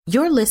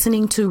You're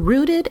listening to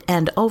Rooted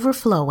and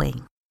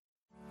Overflowing.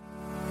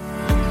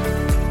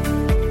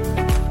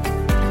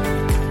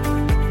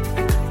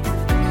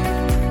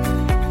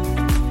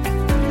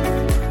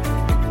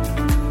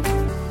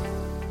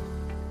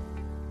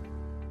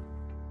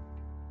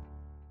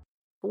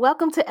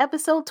 Welcome to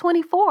episode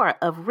 24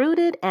 of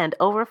Rooted and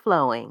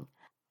Overflowing.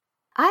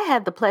 I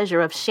had the pleasure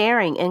of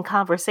sharing in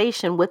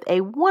conversation with a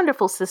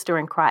wonderful sister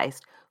in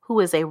Christ who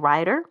is a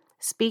writer,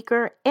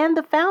 speaker, and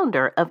the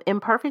founder of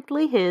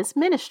Imperfectly His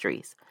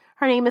Ministries.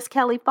 Her name is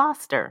Kelly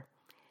Foster.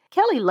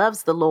 Kelly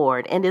loves the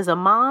Lord and is a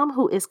mom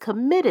who is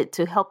committed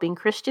to helping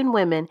Christian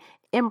women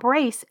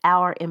embrace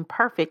our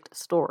imperfect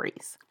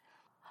stories.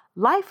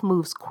 Life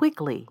moves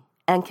quickly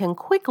and can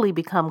quickly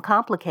become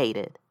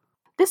complicated.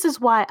 This is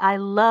why I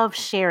love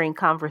sharing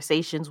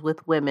conversations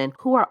with women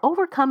who are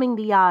overcoming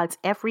the odds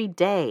every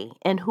day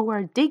and who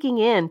are digging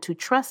in to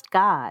trust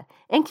God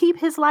and keep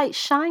His light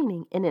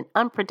shining in an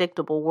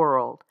unpredictable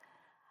world.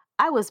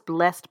 I was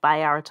blessed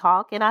by our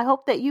talk, and I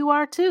hope that you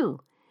are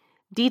too.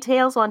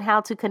 Details on how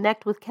to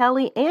connect with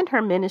Kelly and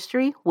her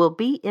ministry will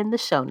be in the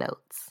show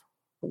notes.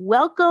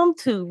 Welcome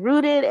to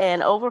Rooted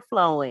and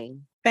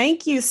Overflowing.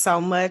 Thank you so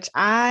much.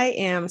 I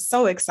am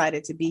so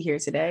excited to be here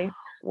today.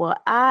 Well,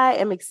 I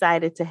am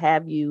excited to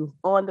have you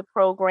on the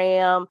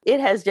program.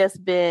 It has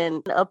just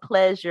been a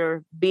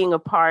pleasure being a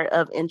part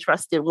of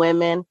Entrusted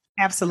Women.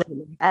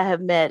 Absolutely. I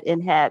have met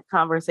and had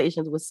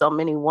conversations with so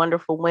many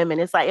wonderful women.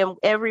 It's like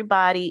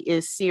everybody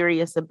is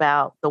serious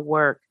about the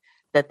work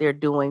that they're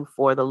doing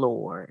for the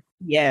Lord.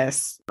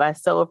 Yes. I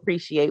so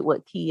appreciate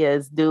what Kia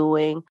is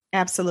doing.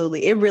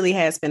 Absolutely. It really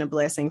has been a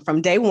blessing.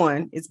 From day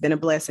one, it's been a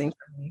blessing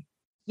for me.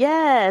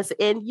 Yes.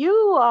 And you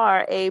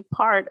are a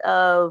part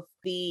of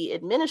the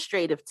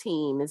administrative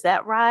team. Is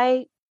that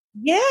right?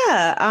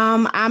 Yeah.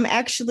 I'm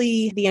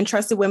actually the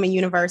Entrusted Women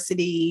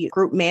University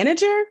group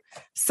manager.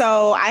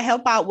 So I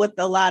help out with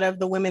a lot of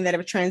the women that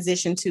have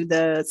transitioned to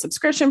the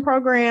subscription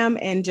program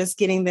and just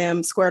getting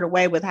them squared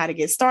away with how to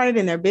get started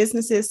in their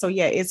businesses. So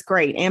yeah, it's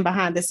great. And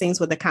behind the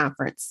scenes with the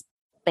conference.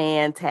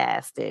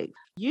 Fantastic.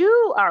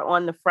 You are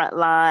on the front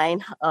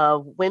line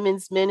of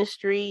women's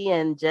ministry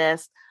and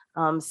just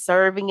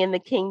serving in the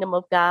kingdom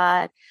of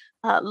God.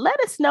 Let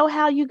us know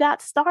how you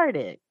got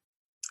started.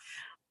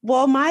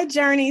 Well, my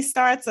journey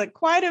starts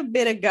quite a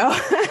bit ago,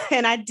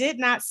 and I did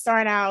not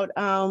start out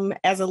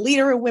as a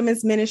leader of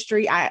women's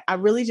ministry. I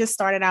really just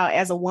started out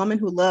as a woman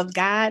who loved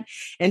God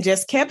and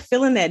just kept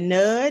feeling that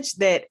nudge,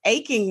 that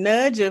aching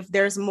nudge of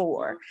there's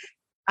more.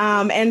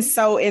 And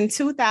so in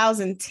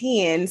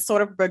 2010,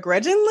 sort of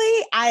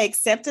begrudgingly, I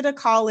accepted a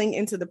calling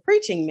into the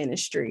preaching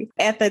ministry.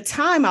 At the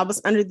time, I was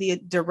under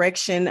the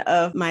direction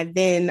of my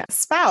then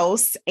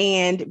spouse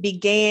and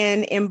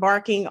began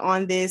embarking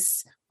on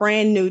this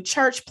brand new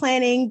church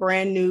planning,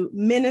 brand new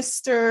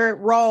minister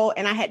role.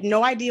 And I had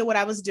no idea what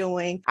I was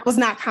doing. I was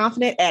not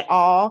confident at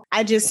all.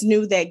 I just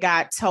knew that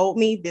God told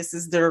me this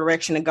is the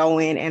direction to go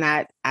in. And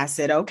I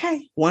said,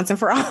 okay, once and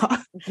for all.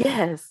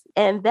 Yes.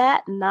 And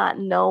that not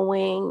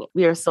knowing,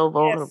 we are so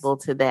vulnerable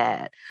to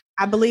that.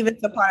 I believe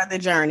it's a part of the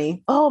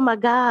journey. Oh my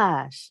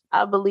gosh.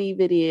 I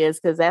believe it is,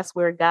 because that's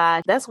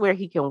where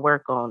He can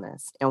work on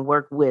us and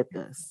work with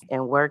us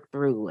and work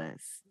through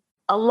us.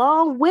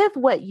 Along with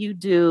what you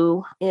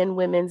do in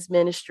women's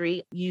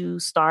ministry, you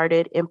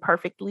started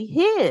Imperfectly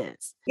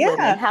His. Yeah.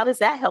 Women. How does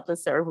that help and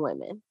serve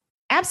women?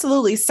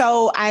 Absolutely.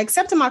 So I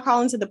accepted my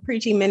call into the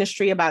preaching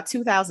ministry about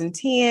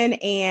 2010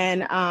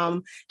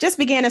 and just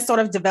began to sort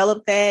of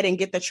develop that and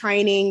get the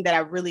training that I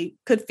really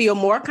could feel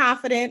more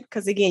confident.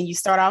 Because again, you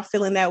start off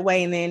feeling that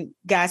way and then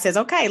God says,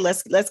 okay,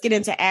 let's get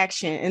into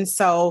action. And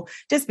so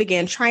just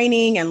began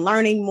training and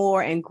learning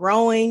more and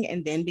growing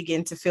and then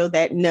begin to feel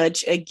that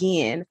nudge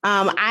again.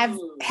 I've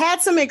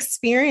had some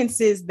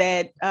experiences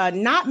that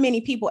not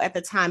many people at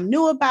the time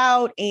knew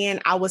about,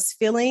 and I was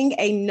feeling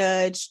a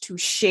nudge to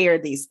share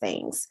these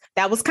things.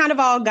 That was kind of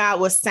all God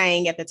was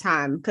saying at the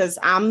time, because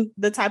I'm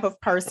the type of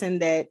person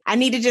that I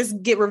need to just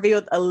get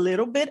revealed a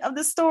little bit of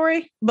the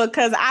story,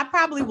 because I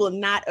probably will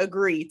not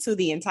agree to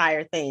the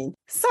entire thing.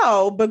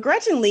 So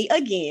begrudgingly,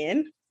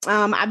 again,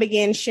 I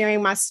began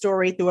sharing my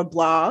story through a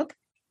blog,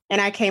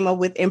 and I came up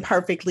with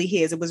Imperfectly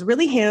His. It was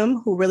really Him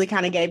who really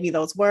kind of gave me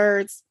those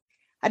words.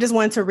 I just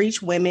wanted to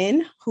reach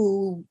women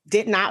who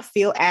did not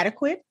feel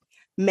adequate,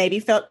 maybe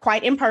felt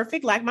quite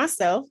imperfect like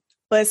myself,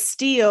 but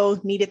still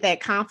needed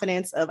that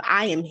confidence of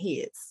I am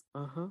His.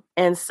 Uh-huh.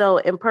 And so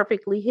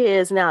Imperfectly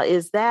His, now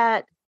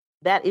that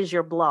is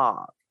your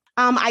blog?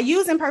 I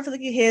use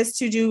Imperfectly His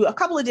to do a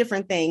couple of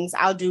different things.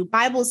 I'll do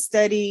Bible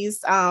studies.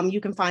 You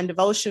can find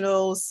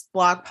devotionals,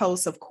 blog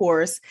posts, of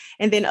course,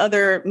 and then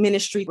other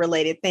ministry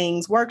related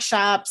things,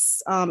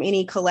 workshops,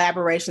 any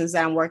collaborations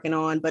that I'm working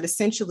on. But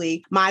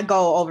essentially, my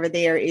goal over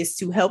there is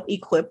to help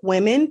equip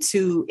women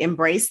to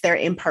embrace their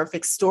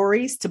imperfect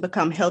stories to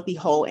become healthy,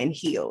 whole, and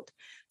healed.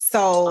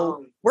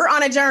 So we're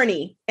on a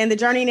journey and the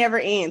journey never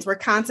ends. We're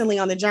constantly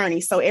on the journey.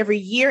 So every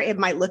year it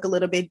might look a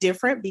little bit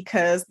different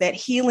because that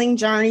healing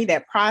journey,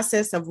 that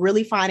process of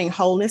really finding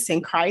wholeness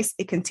in Christ,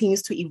 it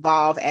continues to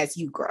evolve as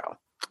you grow.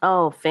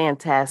 Oh,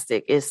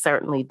 fantastic. It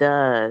certainly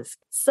does.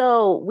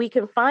 So we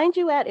can find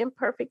you at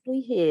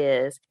Imperfectly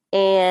His.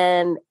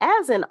 And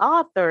as an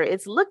author,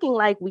 it's looking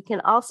like we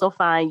can also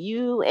find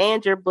you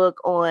and your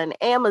book on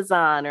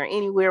Amazon or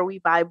anywhere we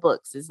buy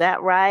books. Is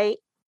that right?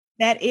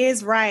 That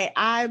is right.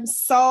 I'm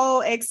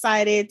so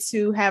excited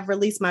to have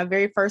released my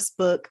very first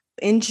book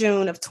in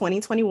June of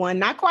 2021.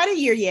 Not quite a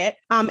year yet.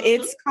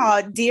 It's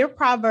called Dear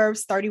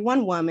Proverbs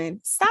 31 Woman.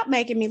 Stop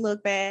making me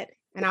look bad.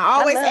 And I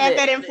always add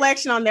that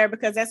inflection on there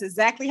because that's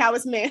exactly how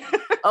it's meant.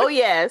 Oh,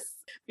 yes,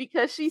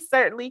 because she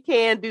certainly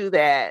can do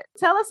that.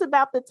 Tell us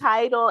about the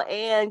title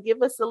and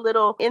give us a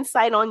little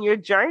insight on your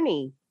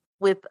journey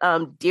with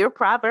Dear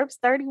Proverbs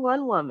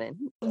 31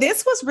 Woman.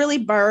 This was really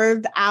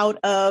birthed out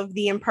of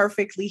the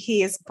Imperfectly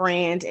His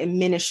brand and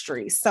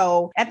ministry.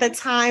 So at the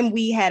time,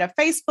 we had a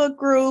Facebook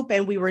group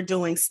and we were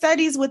doing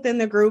studies within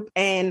the group,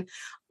 and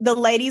the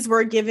ladies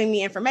were giving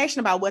me information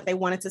about what they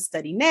wanted to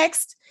study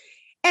next.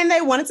 And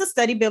they wanted to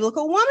study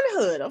biblical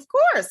womanhood. Of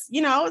course,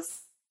 it's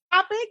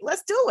topic.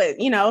 Let's do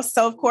it.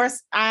 So of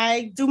course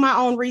I do my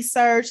own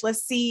research.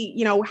 Let's see,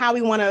 how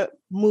we want to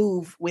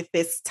move with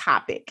this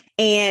topic.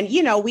 And,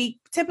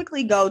 we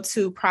typically go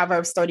to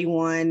Proverbs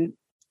 31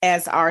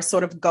 as our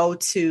sort of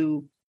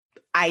go-to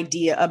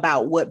idea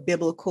about what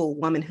biblical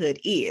womanhood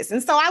is.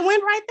 And so I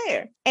went right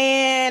there.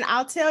 And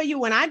I'll tell you,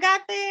 when I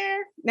got there,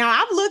 now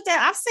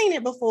I've seen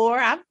it before.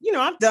 I've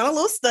done a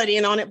little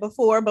studying on it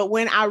before, but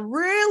when I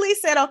really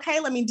said, okay,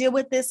 let me deal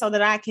with this so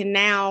that I can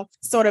now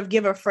sort of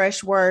give a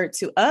fresh word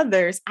to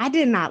others, I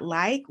did not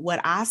like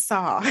what I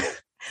saw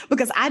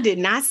because I did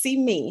not see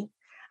me.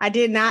 I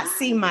did not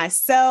see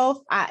myself.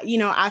 I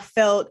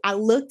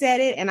looked at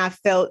it and I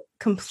felt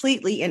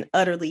completely and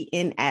utterly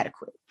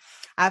inadequate.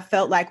 I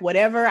felt like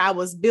whatever I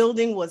was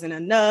building wasn't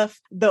enough.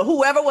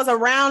 Whoever was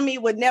around me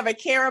would never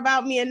care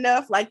about me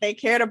enough like they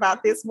cared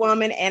about this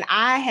woman. And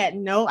I had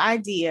no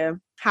idea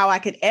how I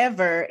could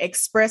ever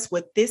express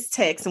what this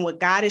text and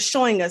what God is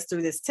showing us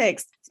through this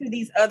text to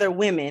these other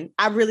women.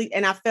 I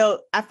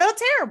felt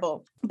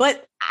terrible.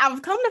 But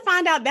I've come to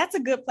find out that's a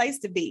good place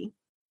to be.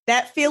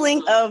 That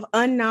feeling of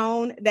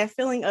unknown, that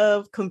feeling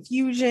of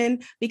confusion,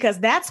 because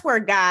that's where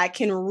God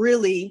can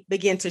really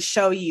begin to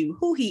show you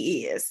who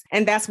he is.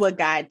 And that's what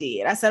God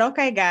did. I said,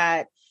 okay,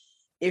 God,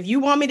 if you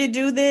want me to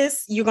do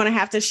this, you're going to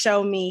have to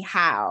show me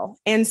how.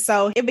 And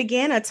so it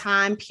began a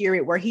time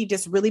period where he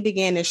just really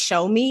began to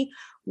show me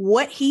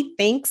what he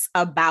thinks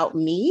about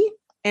me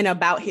and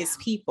about his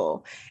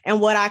people.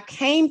 And what I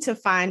came to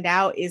find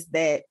out is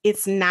that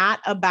it's not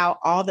about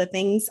all the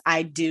things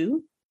I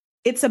do.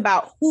 It's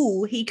about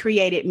who he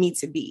created me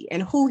to be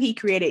and who he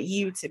created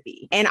you to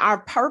be. And our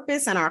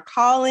purpose and our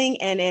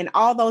calling and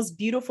all those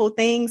beautiful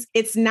things,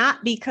 it's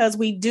not because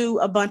we do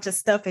a bunch of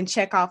stuff and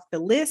check off the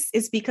list.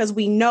 It's because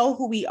we know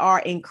who we are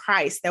in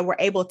Christ, that we're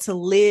able to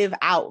live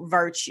out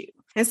virtue.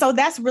 And so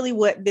that's really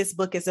what this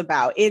book is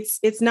about.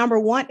 It's number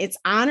one, it's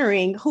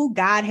honoring who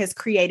God has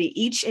created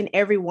each and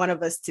every one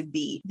of us to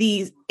be,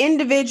 these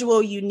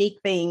individual, unique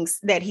things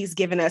that he's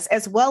given us,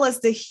 as well as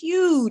the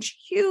huge,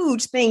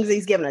 huge things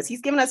he's given us.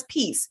 He's given us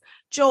peace,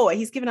 joy.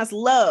 He's given us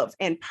love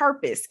and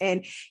purpose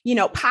and,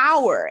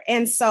 power.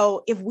 And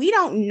so if we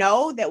don't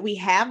know that we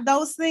have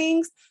those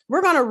things,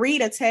 we're going to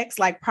read a text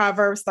like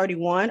Proverbs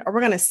 31, or we're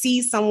going to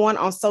see someone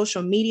on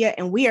social media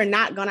and we are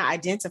not going to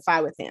identify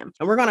with them.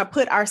 And we're going to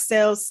put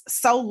ourselves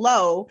so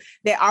low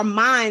that our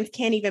minds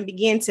can't even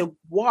begin to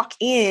walk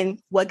in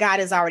what God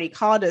has already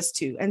called us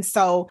to. And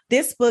so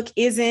this book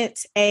isn't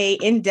an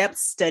in-depth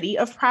study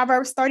of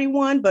Proverbs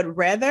 31, but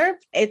rather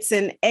it's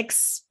an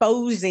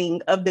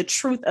exposing of the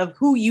truth of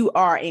who you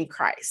are in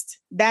Christ.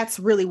 That's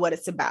really what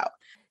it's about.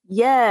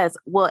 Yes.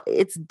 Well,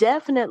 it's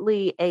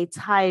definitely a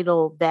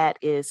title that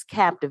is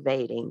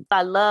captivating.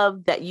 I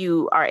love that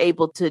you are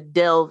able to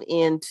delve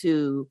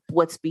into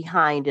what's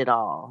behind it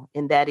all.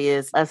 And that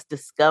is us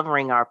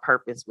discovering our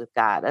purpose with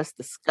God, us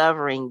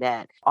discovering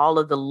that all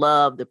of the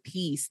love, the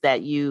peace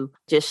that you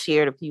just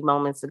shared a few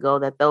moments ago,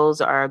 that those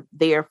are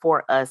there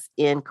for us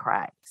in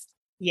Christ.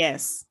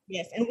 Yes.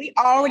 And we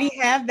already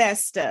have that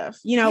stuff.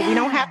 We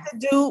don't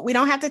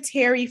have to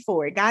tarry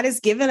for it. God has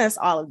given us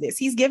all of this.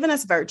 He's given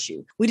us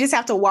virtue. We just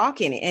have to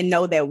walk in it and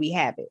know that we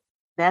have it.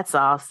 That's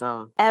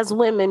awesome. As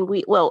women,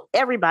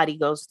 everybody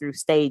goes through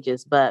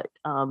stages, but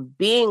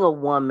being a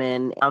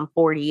woman, I'm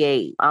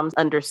 48. I'm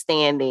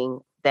understanding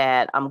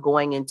that I'm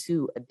going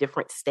into a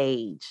different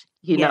stage.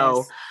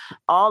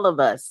 All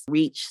of us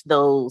reach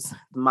those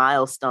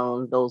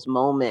milestones, those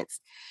moments.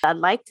 I'd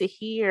like to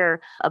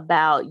hear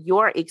about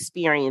your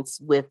experience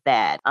with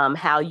that,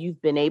 how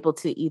you've been able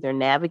to either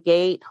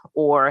navigate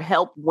or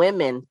help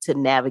women to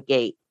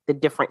navigate the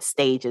different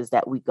stages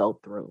that we go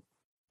through.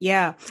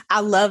 Yeah,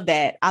 I love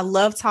that. I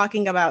love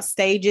talking about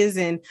stages,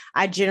 and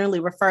I generally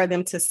refer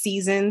them to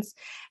seasons.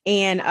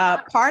 And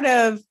part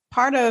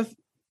of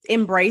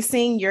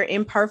embracing your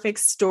imperfect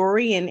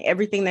story and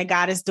everything that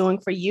God is doing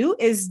for you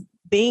is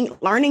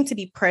learning to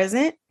be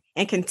present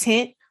and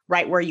content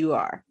right where you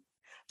are.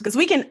 Because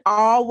we can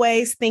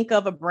always think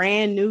of a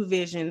brand new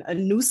vision, a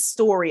new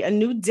story, a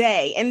new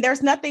day, and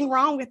there's nothing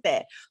wrong with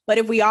that. But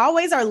if we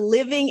always are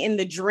living in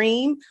the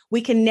dream,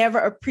 we can never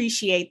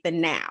appreciate the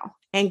now.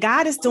 And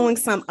God is doing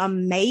some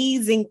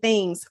amazing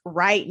things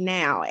right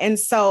now. And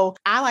so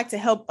I like to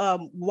help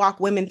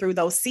walk women through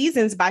those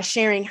seasons by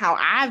sharing how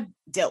I've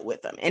dealt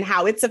with them and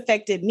how it's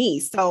affected me.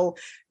 So,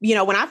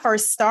 when I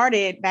first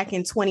started back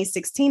in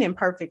 2016 in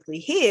Perfectly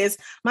His,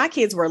 my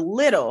kids were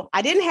little.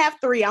 I didn't have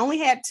 3, I only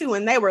had 2,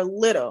 and they were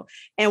little.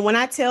 And when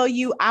I tell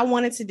you, I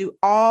wanted to do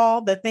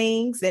all the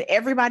things that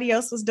everybody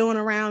else was doing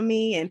around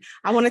me, and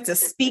I wanted to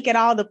speak at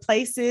all the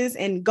places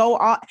and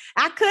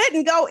I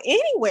couldn't go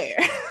anywhere.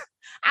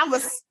 I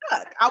was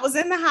stuck. I was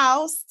in the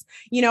house,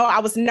 I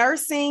was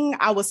nursing,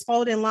 I was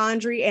folding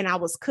laundry, and I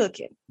was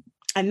cooking.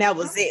 And that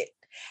was it.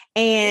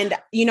 And,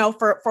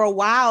 for a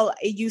while,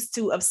 it used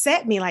to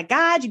upset me like,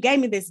 God, you gave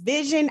me this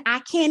vision. I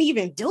can't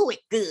even do it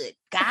good,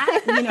 God,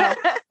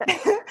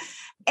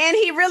 And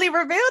he really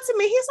revealed to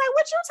me, he's like,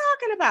 what you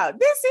talking about?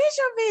 This is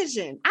your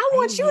vision. I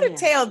want you to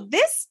tell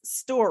this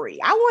story.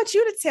 I want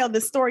you to tell the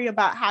story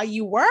about how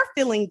you were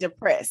feeling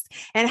depressed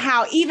and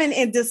how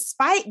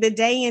despite the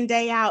day in,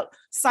 day out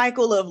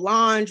cycle of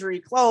laundry,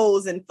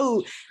 clothes, and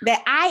food,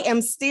 that I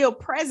am still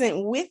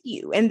present with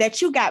you and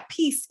that you got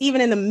peace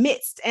even in the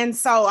midst. And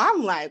so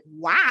I'm like,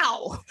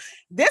 wow,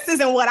 this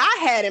isn't what I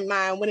had in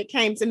mind when it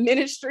came to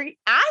ministry.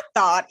 I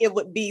thought it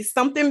would be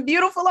something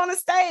beautiful on a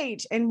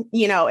stage. And,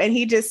 and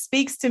he just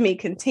speaks to me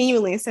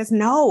continually and says,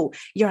 no,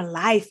 your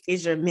life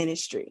is your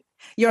ministry.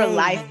 Your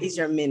life is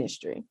your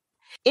ministry.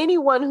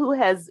 Anyone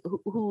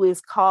who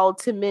is called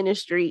to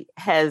ministry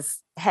has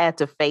had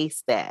to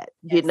face that.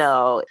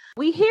 Yes.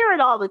 We hear it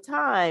all the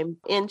time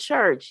in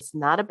church. It's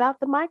not about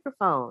the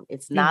microphone.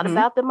 It's not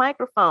about the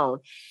microphone.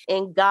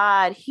 And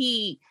God,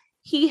 he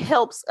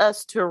helps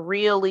us to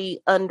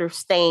really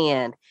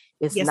understand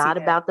it's not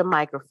about the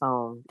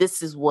microphone.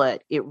 This is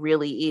what it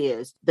really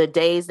is. The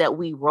days that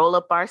we roll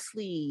up our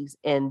sleeves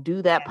and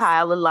do that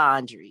pile of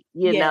laundry,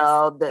 again,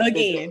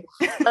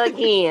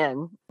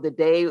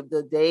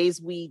 the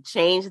days we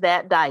change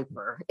that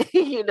diaper,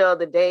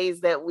 the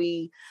days that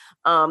we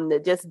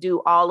that just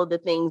do all of the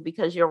things,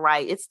 because you're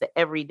right. It's the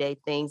everyday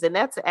things. And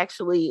that's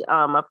actually,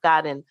 I've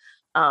gotten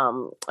a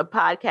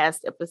podcast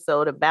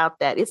episode about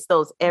that. It's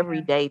those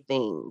everyday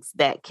things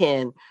that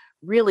can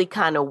really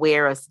kind of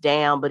wear us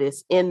down, but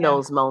it's in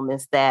those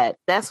moments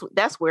that's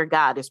where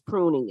God is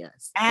pruning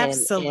us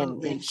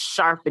and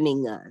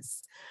sharpening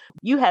us.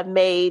 You have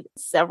made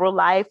several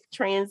life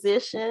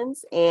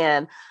transitions,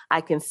 and I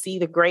can see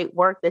the great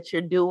work that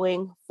you're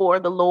doing for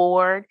the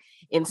Lord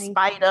in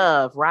spite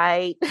of,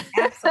 right?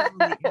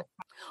 Absolutely.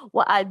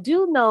 Well, I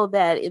do know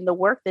that in the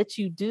work that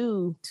you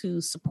do to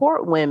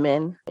support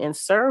women and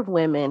serve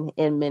women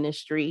in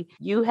ministry,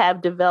 you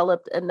have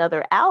developed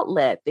another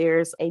outlet.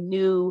 There's a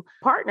new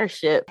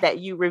partnership that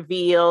you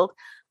revealed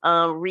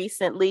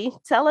recently.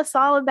 Tell us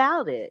all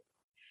about it.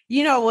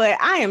 You know what?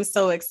 I am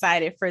so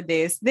excited for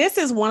this. This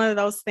is one of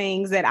those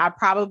things that I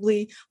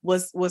probably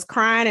was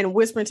crying and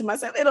whispering to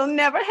myself, it'll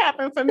never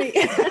happen for me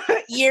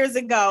years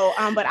ago.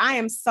 But I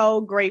am so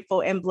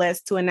grateful and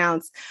blessed to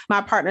announce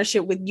my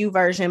partnership with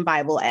YouVersion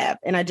Bible app.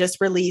 And I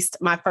just released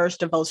my first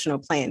devotional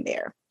plan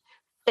there.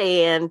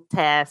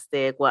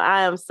 Fantastic. Well,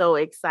 I am so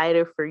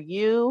excited for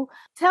you.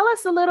 Tell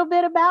us a little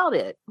bit about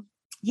it.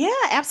 Yeah,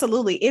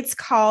 absolutely. It's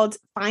called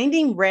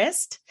Finding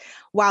Rest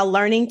While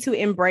Learning to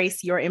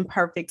Embrace Your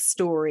Imperfect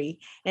Story.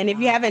 And if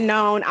you haven't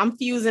known, I'm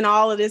fusing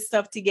all of this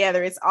stuff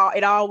together. It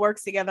all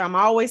works together. I'm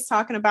always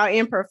talking about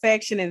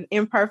imperfection and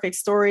imperfect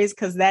stories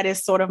because that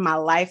is sort of my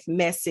life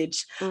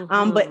message.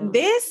 But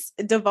this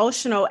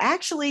devotional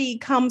actually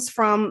comes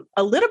from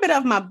a little bit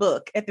of my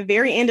book. At the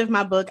very end of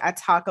my book, I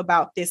talk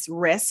about this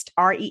REST,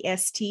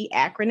 R-E-S-T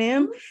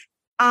acronym.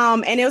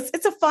 And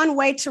it's a fun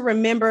way to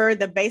remember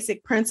the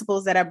basic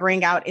principles that I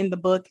bring out in the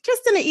book,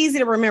 just in an easy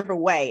to remember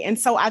way. And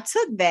so I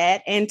took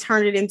that and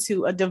turned it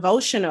into a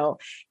devotional.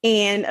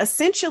 And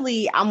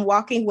essentially, I'm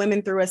walking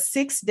women through a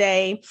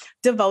 6-day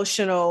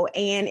devotional,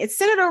 and it's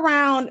centered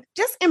around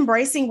just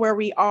embracing where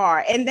we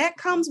are. And that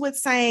comes with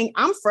saying,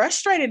 I'm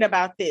frustrated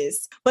about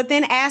this, but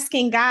then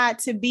asking God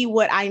to be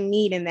what I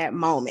need in that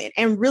moment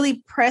and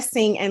really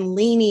pressing and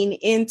leaning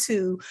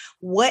into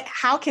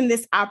how can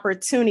this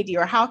opportunity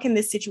or how can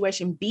this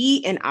situation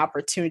be an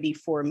opportunity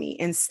for me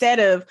instead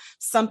of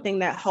something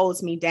that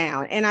holds me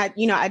down. And I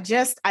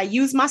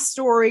use my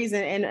stories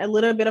and a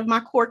little bit of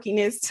my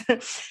quirkiness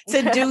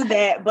to do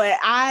that. But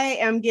I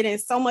am getting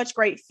so much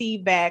great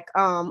feedback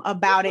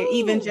about it,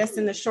 even just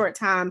in the short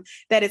time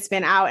that it's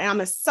been out.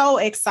 And I'm so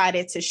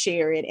excited to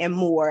share it and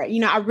more.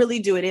 I really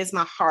do. It is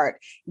my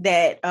heart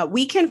that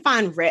we can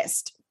find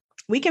rest.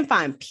 We can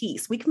find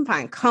peace. We can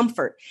find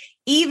comfort,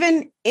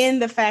 even in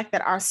the fact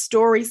that our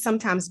stories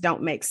sometimes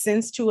don't make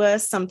sense to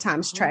us.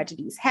 Sometimes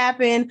tragedies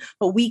happen,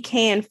 but we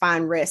can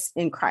find rest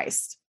in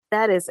Christ.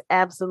 That is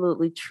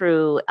absolutely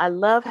true. I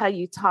love how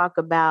you talk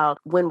about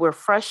when we're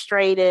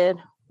frustrated,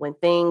 when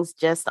things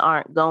just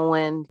aren't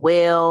going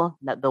well,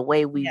 the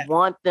way we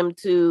want them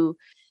to.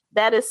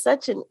 That is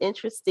such an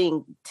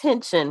interesting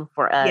tension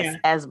for us Yeah.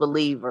 as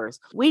believers.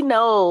 We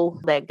know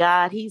that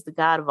God, he's the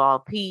God of all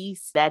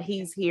peace, that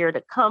he's here to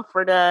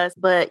comfort us,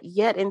 but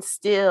yet and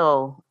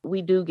still,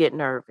 we do get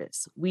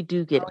nervous. We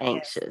do get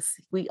anxious.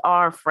 We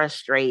are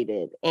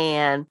frustrated.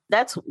 And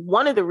that's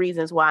one of the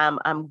reasons why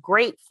I'm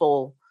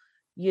grateful.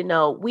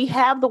 We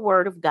have the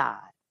word of God.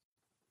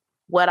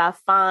 What I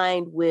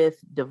find with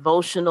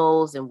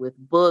devotionals and with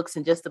books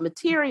and just the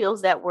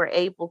materials that we're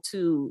able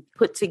to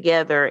put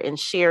together and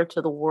share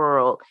to the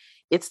world,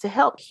 it's to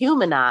help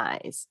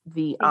humanize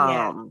the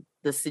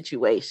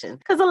situation.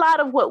 Because a lot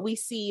of what we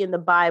see in the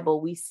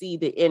Bible, we see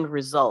the end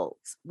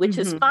results, which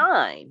is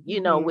fine,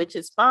 which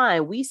is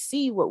fine. We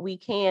see what we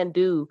can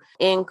do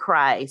in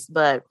Christ,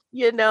 but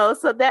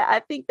so that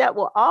I think that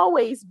will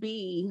always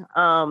be,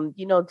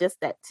 just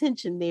that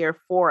tension there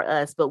for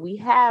us. But we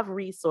have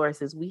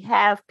resources, we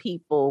have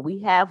people,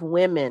 we have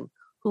women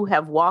who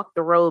have walked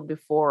the road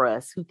before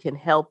us who can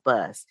help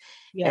us.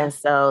 Yeah. And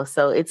so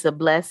it's a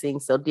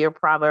blessing. So dear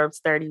Proverbs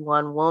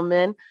 31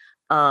 woman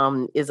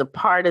is a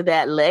part of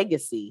that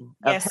legacy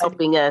of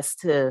helping us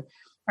to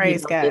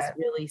Praise God. just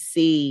really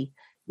see,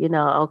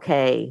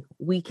 okay,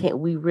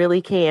 we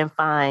really can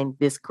find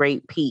this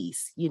great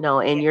peace,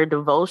 in your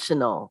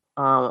devotional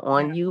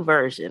on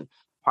YouVersion,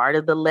 part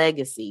of the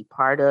legacy,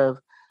 part of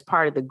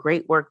the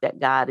great work that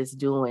God is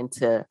doing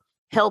to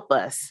help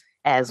us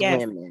as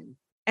women.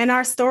 And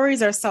our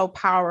stories are so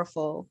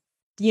powerful.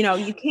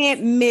 You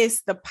can't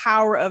miss the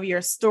power of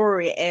your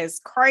story, as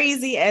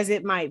crazy as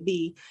it might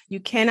be. You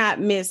cannot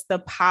miss the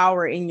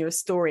power in your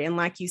story. And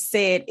like you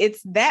said,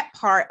 it's that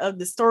part of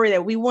the story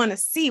that we want to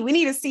see. We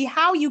need to see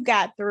how you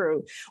got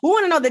through. We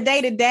want to know the day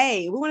to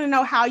day. We want to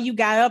know how you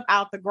got up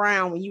out the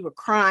ground when you were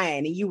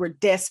crying and you were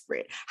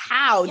desperate.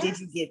 How did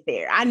you get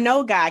there? I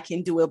know God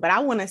can do it, but I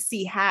want to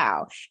see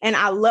how. And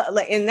I love,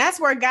 and that's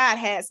where God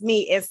has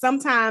me. And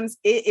sometimes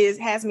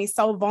has me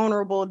so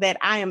vulnerable that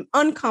I am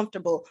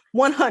uncomfortable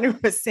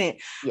 100%.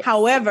 Yes.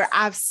 However,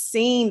 I've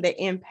seen the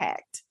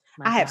impact.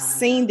 I have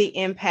seen the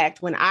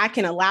impact when I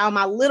can allow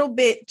my little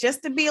bit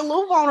just to be a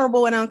little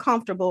vulnerable and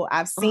uncomfortable.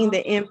 I've seen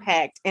the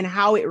impact and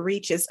how it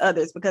reaches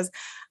others, because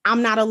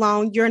I'm not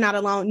alone. You're not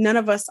alone. None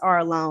of us are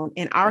alone.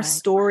 And our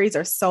stories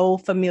are so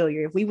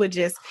familiar. If we would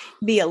just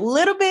be a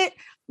little bit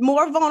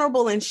more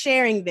vulnerable in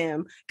sharing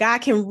them, God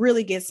can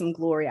really get some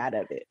glory out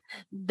of it.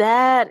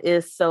 That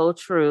is so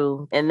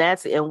true. And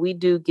we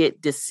do get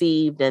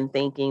deceived in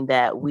thinking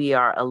that we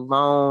are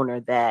alone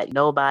or that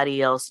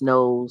nobody else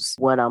knows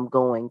what I'm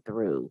going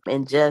through.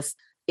 And just,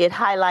 it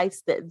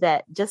highlights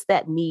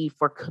that need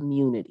for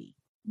community.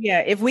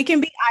 Yeah, if we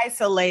can be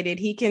isolated,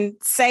 he can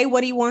say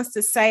what he wants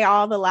to say,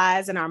 all the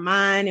lies in our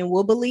mind, and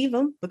we'll believe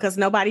him because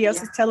nobody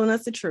else is telling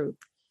us the truth.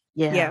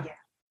 Yeah.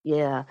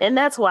 And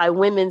that's why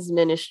women's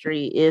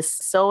ministry is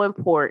so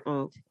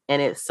important and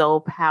it's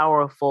so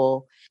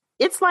powerful.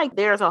 It's like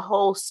there's a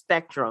whole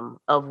spectrum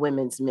of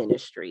women's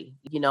ministry.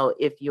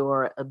 If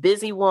you're a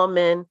busy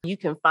woman, you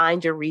can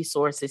find your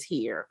resources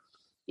here.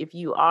 If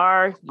you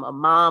are a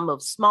mom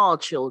of small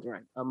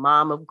children, a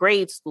mom of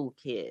grade school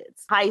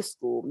kids, high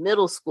school,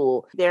 middle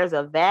school, there's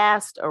a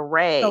vast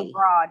array. So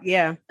broad,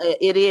 yeah.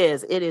 It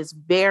is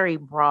very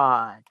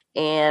broad.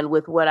 And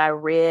with what I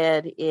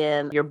read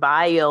in your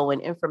bio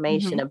and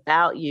information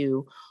about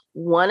you,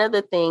 one of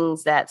the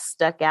things that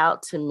stuck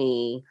out to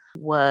me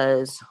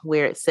was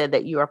where it said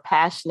that you are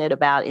passionate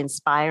about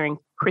inspiring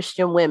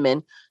Christian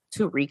women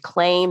to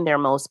reclaim their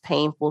most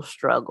painful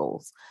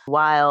struggles.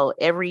 While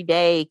every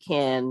day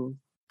can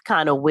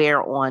kind of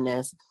wear on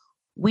us,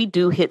 we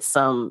do hit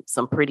some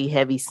pretty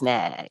heavy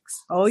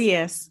snags. Oh,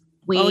 yes.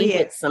 We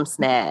hit some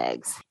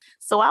snags.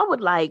 So I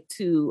would like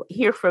to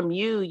hear from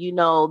you,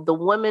 the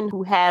woman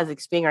who has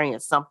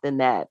experienced something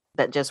that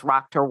just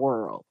rocked her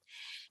world.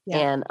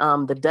 Yeah.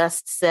 And the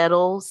dust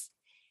settles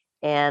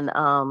and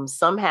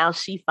somehow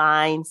she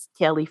finds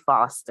Kelly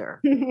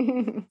Foster.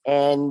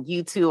 And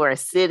you two are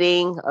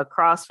sitting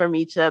across from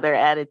each other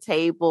at a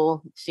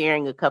table,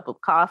 sharing a cup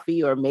of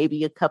coffee or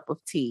maybe a cup of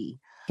tea.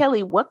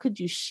 Kelly, what could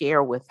you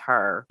share with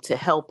her to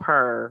help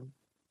her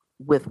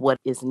with what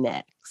is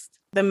next?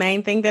 The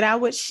main thing that I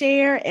would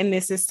share, and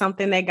this is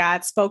something that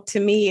God spoke to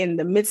me in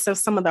the midst of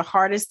some of the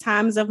hardest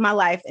times of my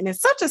life. And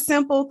it's such a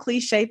simple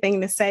cliche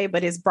thing to say,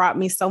 but it's brought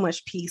me so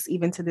much peace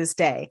even to this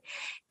day.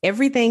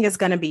 Everything is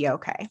going to be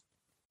okay.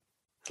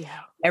 Yeah.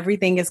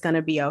 Everything is going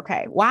to be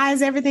okay. Why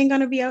is everything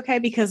going to be okay?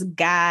 Because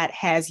God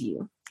has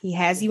you. He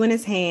has you in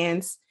his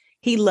hands.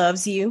 He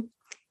loves you.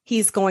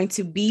 He's going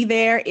to be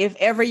there if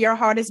ever your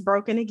heart is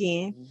broken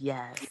again.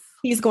 Yes.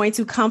 He's going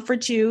to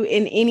comfort you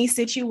in any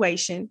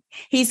situation.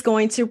 He's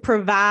going to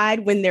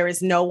provide when there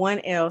is no one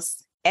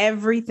else.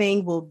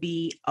 Everything will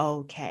be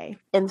okay.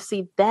 And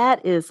see,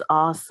 that is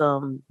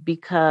awesome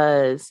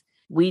because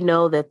we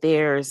know that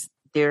there's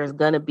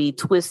going to be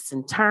twists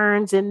and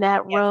turns in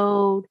that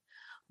road,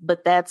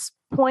 but that's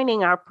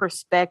pointing our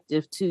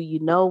perspective to, you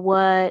know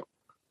what?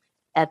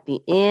 At the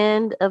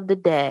end of the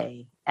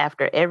day,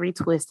 after every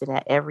twist and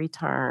at every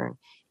turn,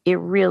 it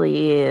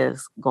really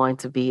is going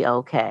to be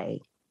okay.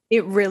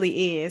 It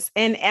really is.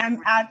 And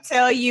I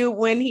tell you,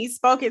 when he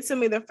spoke it to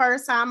me the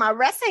first time,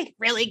 rest ain't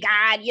really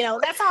God,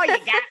 that's all you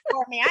got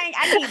for me.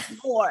 I need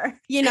more, and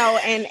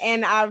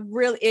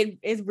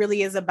it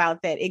really is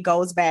about that. It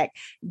goes back.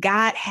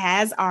 God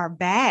has our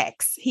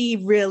backs. He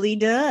really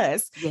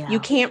does. Yeah. You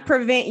can't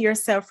prevent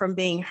yourself from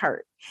being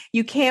hurt.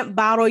 You can't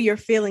bottle your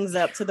feelings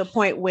up to the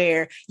point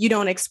where you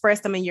don't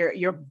express them and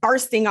you're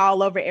bursting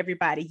all over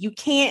everybody. You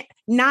can't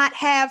not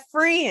have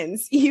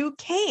friends. You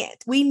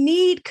can't. We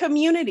need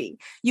community.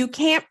 You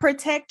can't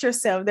protect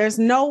yourself. There's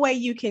no way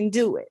you can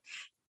do it.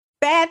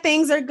 Bad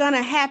things are going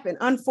to happen.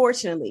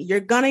 Unfortunately, you're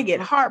going to get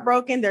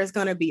heartbroken. There's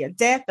going to be a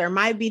death. There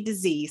might be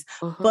disease,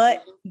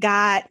 but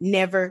God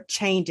never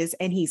changes,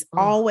 and he's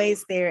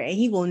always there, and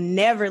he will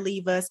never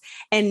leave us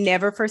and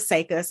never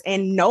forsake us.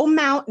 And no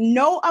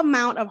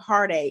amount of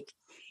heartache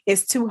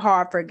is too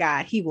hard for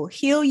God. He will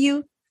heal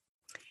you.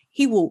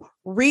 He will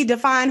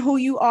redefine who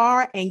you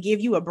are and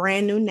give you a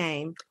brand new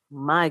name.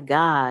 My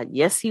God.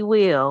 Yes, he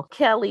will.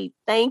 Kelly,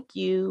 thank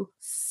you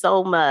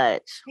so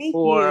much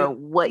for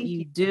what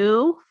you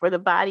do for the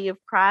body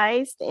of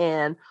Christ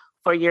and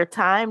for your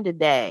time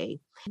today.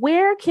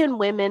 Where can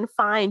women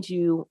find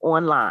you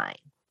online?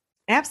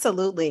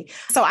 Absolutely.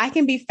 So I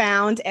can be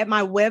found at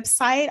my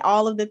website.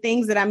 All of the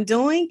things that I'm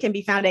doing can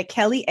be found at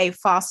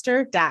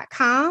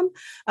kellyafoster.com.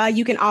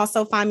 You can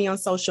also find me on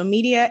social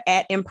media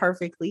at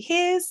Imperfectly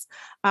His,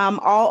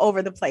 all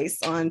over the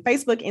place on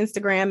Facebook,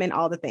 Instagram, and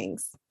all the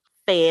things.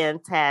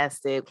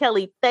 Fantastic.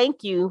 Kelly,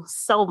 thank you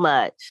so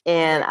much.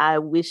 And I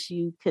wish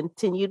you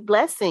continued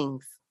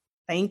blessings.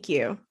 Thank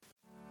you.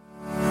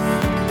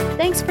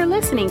 Thanks for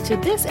listening to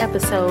this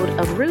episode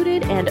of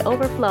Rooted and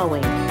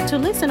Overflowing. To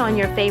listen on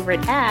your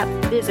favorite app,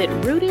 visit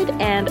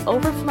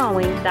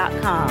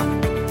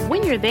rootedandoverflowing.com.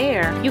 When you're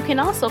there, you can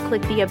also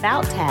click the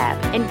About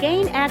tab and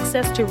gain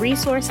access to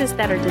resources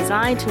that are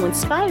designed to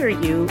inspire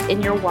you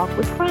in your walk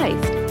with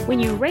Christ. When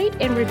you rate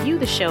and review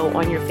the show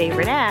on your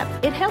favorite app,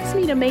 it helps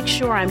me to make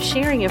sure I'm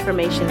sharing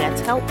information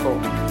that's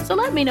helpful. So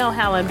let me know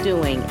how I'm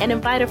doing and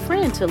invite a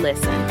friend to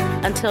listen.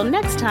 Until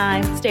next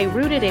time, stay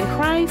rooted in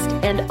Christ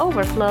and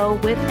overflow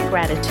with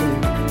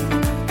gratitude.